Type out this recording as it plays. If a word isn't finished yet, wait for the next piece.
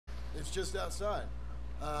It's just outside.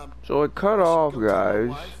 So it cut I should off, go tell my guys.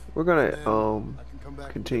 wife, We're and then gonna I can come back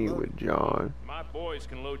and continue get loaded. with John. My boys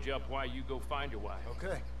can load you up while you go find your wife.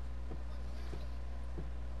 Okay.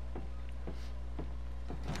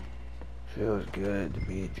 Feels good to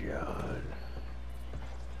be John.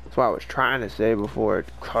 That's what I was trying to say before it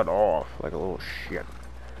cut off like a little shit.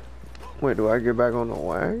 Wait, do I get back on the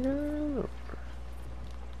wagon?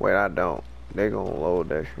 Wait, I don't. They gonna load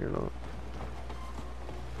that shit up.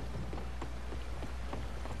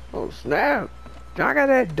 Oh snap! John got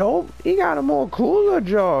that dope. He got a more cooler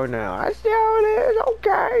jaw now. I see how it is.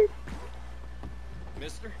 Okay.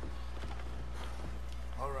 Mister?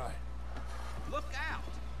 All right. Look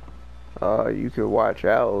out! You could watch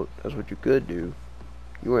out. That's what you could do.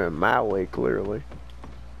 You were in my way, clearly.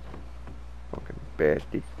 Fucking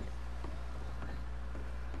bastard.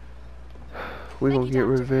 We gonna get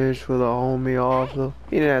revenge for the homie also.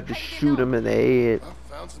 He didn't have to shoot him in the head. I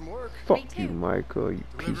found some work. Fuck you, Michael, you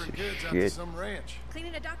piece Delivering of goods out to shit. some ranch.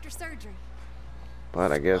 Cleaning a doctor's surgery.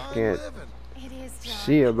 But I guess I'm can't living. It is, John.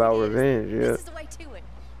 see about It is. revenge yet. This is the way to it.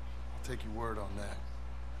 I'll take your word on that.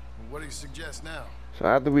 Well, what do you suggest now? So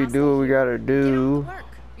after we I'll do what we stay here. gotta Get on with do, the work.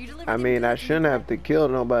 You deliver I them mean, I goods and shouldn't you have to kill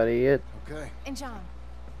nobody yet. Okay. And John,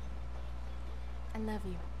 I love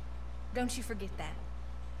you. Don't you forget that.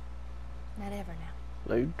 Not ever now.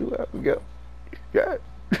 No, you do have to go. Yeah.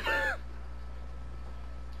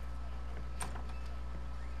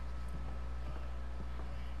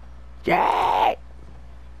 Yeah.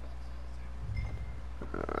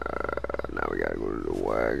 Now we gotta go to the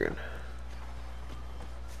wagon.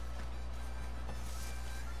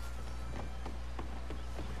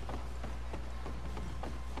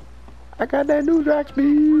 I got that new track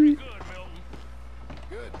speed. Good, Milton.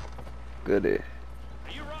 Good. Goody.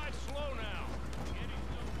 You ride slow now.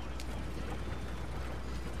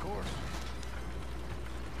 Of course.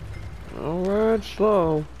 Alright,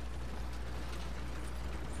 slow.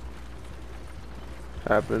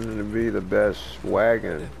 Happened to be the best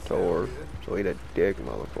wagon tour, so eat a dick,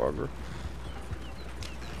 motherfucker.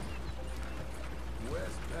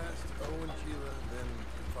 West past Owen Keela, then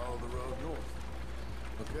follow the road north.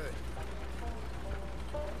 Okay.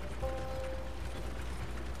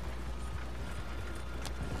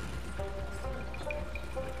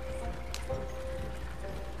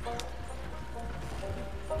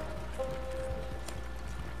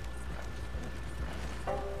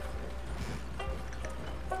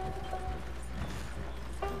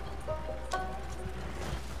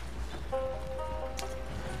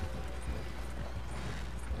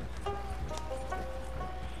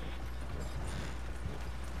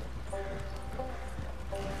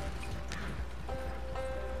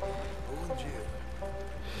 Owen Keela.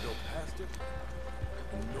 Go past it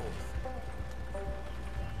and north.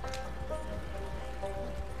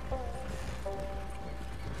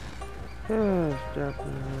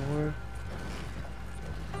 Definitely.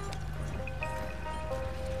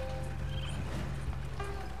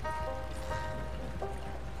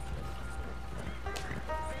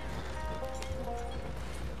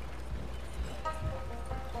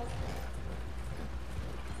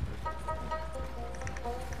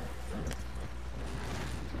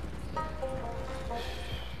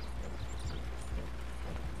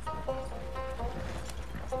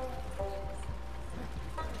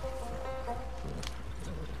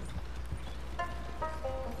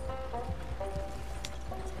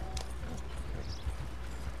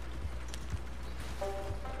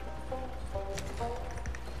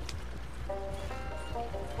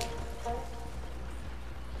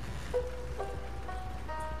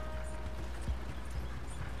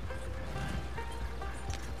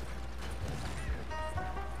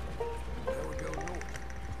 There we go north.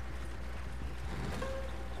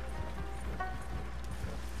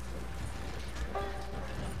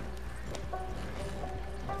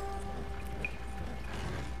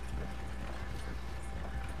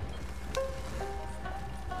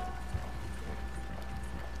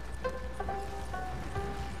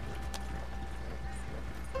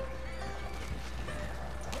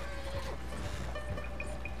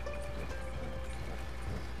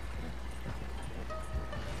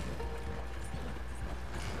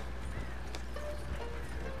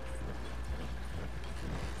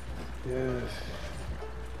 Yes.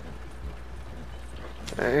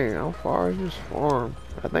 Dang, how far is this farm?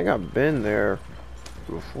 I think I've been there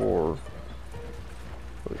before.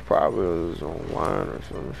 It probably was online or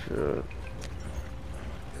some shit.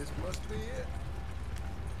 This must be it.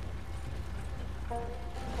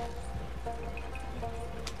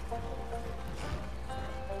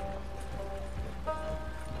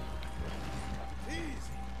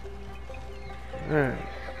 Easy. Dang.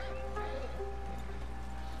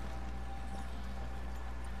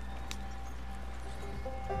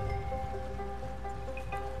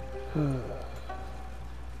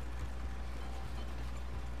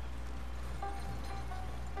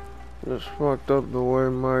 Just fucked up the way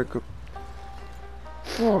Micah.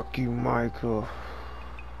 Fuck you, Micah.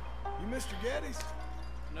 You Mr. Geddes?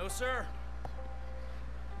 No, sir.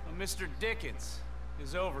 I'm Mr. Dickens,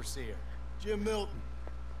 his overseer. Jim Milton.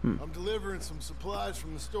 I'm delivering some supplies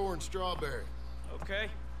from the store in Strawberry. Okay.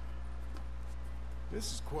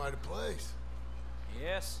 This is quite a place.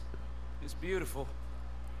 Yes, it's beautiful.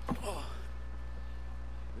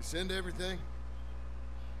 They send everything?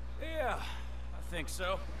 Yeah, I think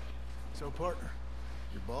so. So, partner,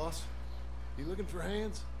 your boss, he looking for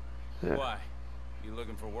hands? Yeah. Why? You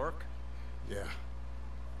looking for work? Yeah.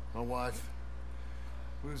 My wife,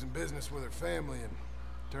 we was in business with her family and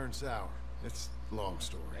turned sour. It's a long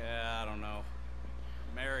story. Yeah, I don't know.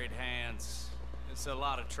 Married hands. It's a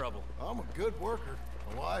lot of trouble. I'm a good worker.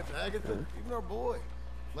 My wife, Agatha, even our boy,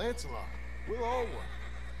 Lancelot. We'll all work.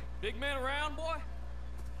 Big man around, boy?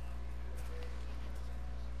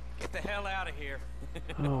 Get the hell out of here.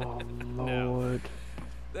 Oh, Lord.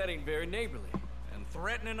 That ain't very neighborly. And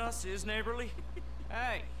threatening us is neighborly?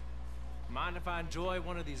 Hey, mind if I enjoy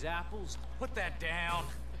one of these apples? Put that down.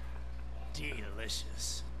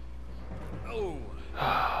 Delicious. Oh.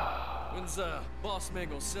 When's boss man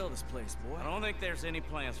gonna sell this place, boy? I don't think there's any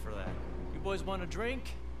plans for that. You boys want a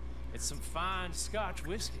drink? It's some fine Scotch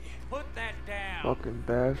whiskey. Put that down. Fucking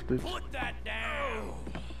bastards. Put that down.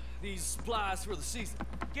 These supplies for the season.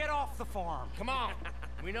 Get off the farm. Come on.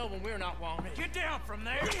 We know when we're not wanted. Get down from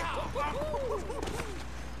there.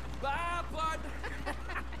 Bye, bud.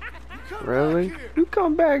 Really? You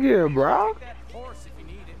come back here, bro. Take that horse if you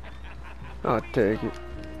need it. I'll take it.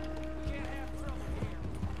 Can't have trouble here.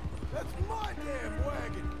 That's my damn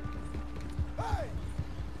wagon! Hey!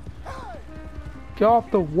 Hey! Get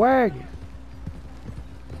off the wagon.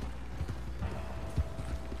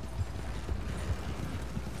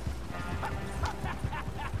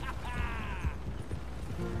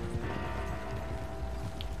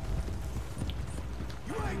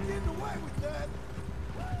 You ain't getting away with that!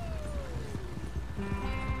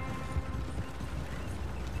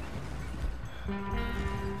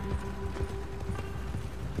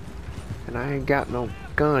 And I ain't got no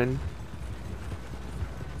gun.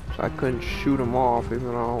 So I couldn't shoot him off even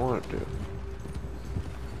though I wanted to.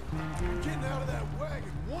 You're getting out of that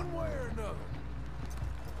wagon one way or another.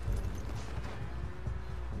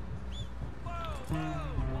 Whoa,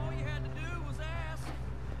 whoa. All you had to do was ask.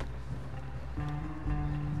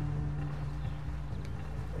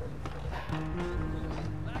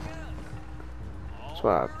 Back up. That's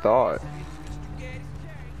what I thought. Mr. Geddes'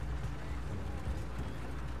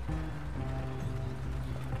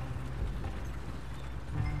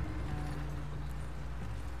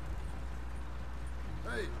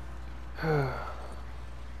 Hey,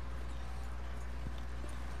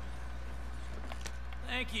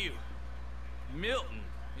 Thank you. Milton,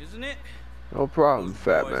 isn't it? No problem, Those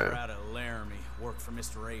fat boys are man. out of Laramie, work for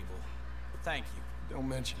Mr. Abel. Thank you. don't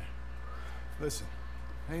mention it. Listen,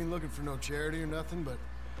 I ain't looking for no charity or nothing, but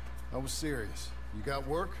I was serious. You got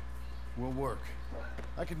work? We'll work.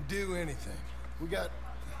 I can do anything. We got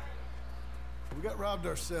robbed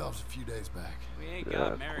ourselves a few days back. We ain't Yeah,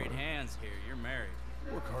 got married hands here. You're married.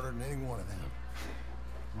 Work harder than any one of them.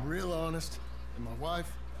 I'm real honest, and my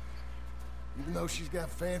wife, even though she's got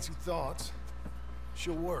fancy thoughts,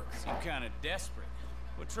 she'll work. Seem kind of desperate.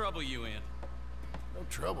 What trouble you in? No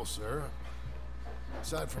trouble, sir.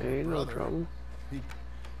 Aside from my Ain't no brother, trouble. he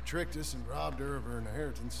tricked us and robbed her of her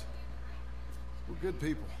inheritance. We're good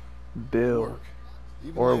people. Bill. Work.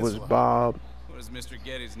 Even Or it was Lancelot. Bob. What does Mr.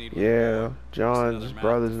 Geddes need? with Yeah. you? John's Just another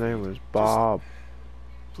brother's mouth to name feed. was Bob.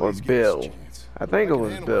 Or Please give us a Bill. chance. I think it can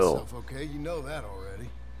was handle Bill. myself, okay, you know that already.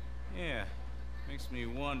 Yeah. Makes me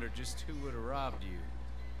wonder just who would have robbed you.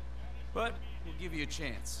 But we'll give you a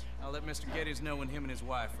chance. I'll let Mr. Geddes know when him and his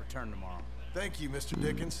wife return tomorrow. Thank you, Mr.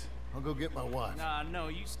 Dickens. I'll go get my wife. Nah, no,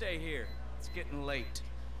 you stay here. It's getting late.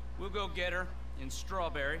 We'll go get her in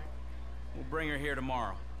Strawberry. We'll bring her here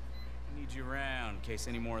tomorrow. Need you around in case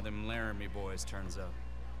any more of them Laramie boys turns up.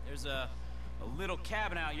 There's a little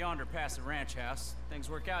cabin out yonder past the ranch house. Things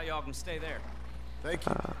work out, y'all can stay there. Thank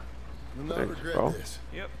you. You'll not thanks, regret bro. this.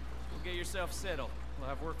 Yep. We'll get yourself settled. We'll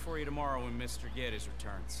have work for you tomorrow when Mr. Geddes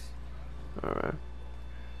returns. Alright.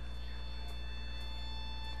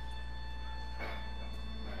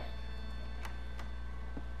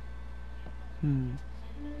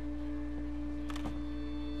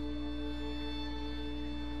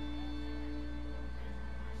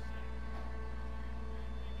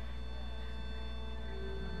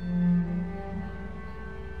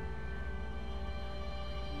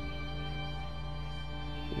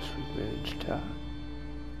 This revenge time.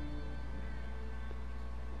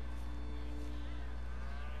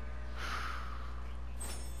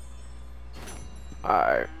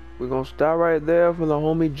 Alright, we're gonna stop right there for the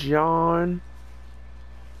homie John.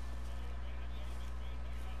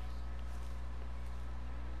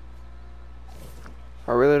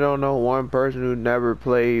 I really don't know one person who never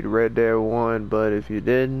played Red Dead 1, but if you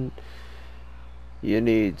didn't, you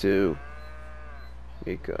need to.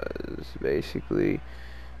 Because basically,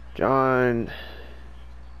 John,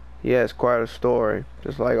 he has quite a story,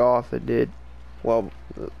 just like Arthur did. Well,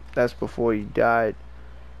 that's before he died.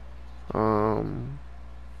 I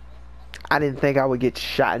didn't think I would get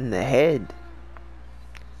shot in the head,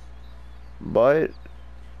 but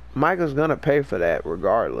Michael's gonna pay for that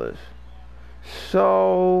regardless.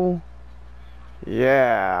 So,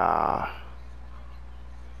 yeah.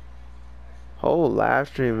 Whole live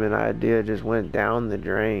streaming idea just went down the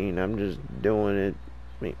drain. I'm just doing it.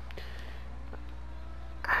 I mean,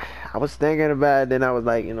 I was thinking about it, then I was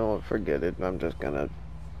like, you know what, forget it. I'm just gonna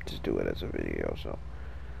do it as a video. So,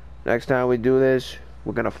 next time we do this,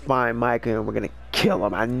 we're gonna find Micah and we're gonna kill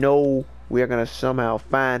him. I know we're gonna somehow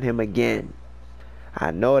find him again.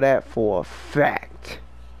 I know that for a fact.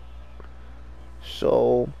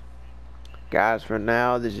 So, guys, for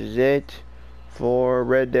now, this is it for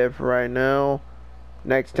Red Dead for right now.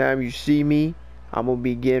 Next time you see me, I'm gonna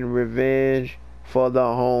be getting revenge for the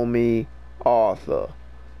homie Arthur.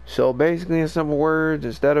 So basically, in simple words,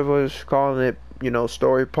 instead of us calling it, you know,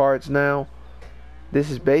 story parts now, this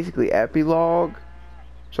is basically epilogue.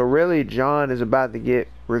 So really, John is about to get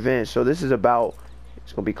revenge. So this is about,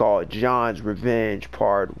 it's gonna be called John's Revenge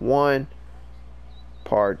Part 1,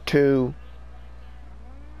 Part 2.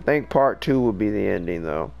 I think Part 2 will be the ending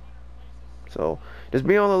though. So just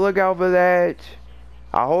be on the lookout for that.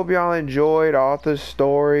 I hope y'all enjoyed Arthur's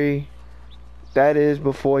story. That is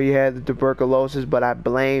before he had the tuberculosis, but I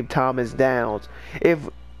blame Thomas Downs. If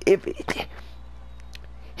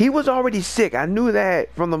he was already sick, I knew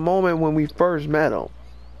that from the moment when we first met him.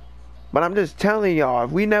 But I'm just telling y'all,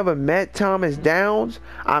 if we never met Thomas Downs,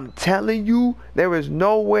 I'm telling you, there is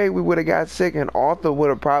no way we would have got sick and Arthur would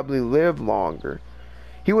have probably lived longer.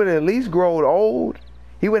 He would have at least grown old.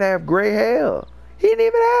 He would have gray hair. He didn't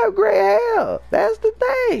even have gray hair. That's the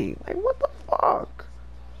thing. Like, what the fuck?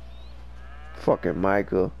 Fucking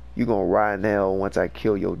Micah. You gonna ride in hell once I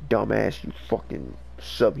kill your dumb ass, you fucking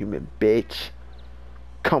subhuman bitch.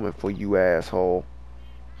 Coming for you, asshole.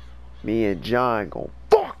 Me and John gonna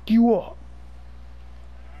fuck you up.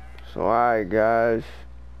 So, alright, guys.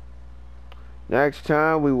 Next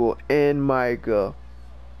time, we will end Micah.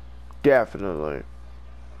 Definitely.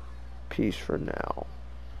 Peace for now.